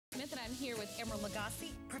I'm here with Emerald Lagasse.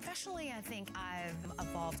 Professionally, I think I've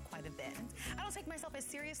evolved quite a bit. I don't take myself as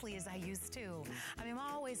seriously as I used to. I mean,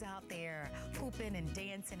 I'm always out there hooping and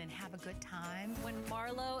dancing and have a good time. When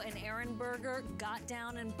Marlo and Aaron Berger got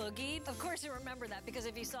down and boogied, of course you remember that, because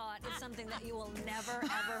if you saw it, it's something that you will never,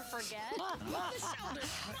 ever forget. Move the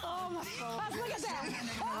shoulders. Oh my God, look at that.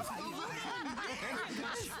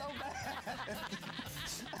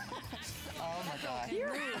 Oh my God.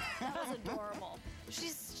 That was adorable.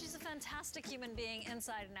 She's a fantastic human being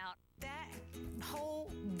inside and out. That whole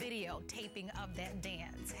video taping of that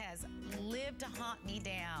dance has lived to haunt me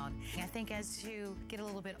down. I think as you get a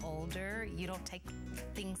little bit older, you don't take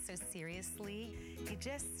things so seriously. You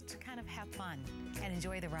just kind of have fun and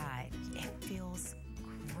enjoy the ride. It feels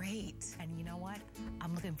great. And you know what?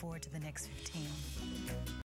 I'm looking forward to the next 15.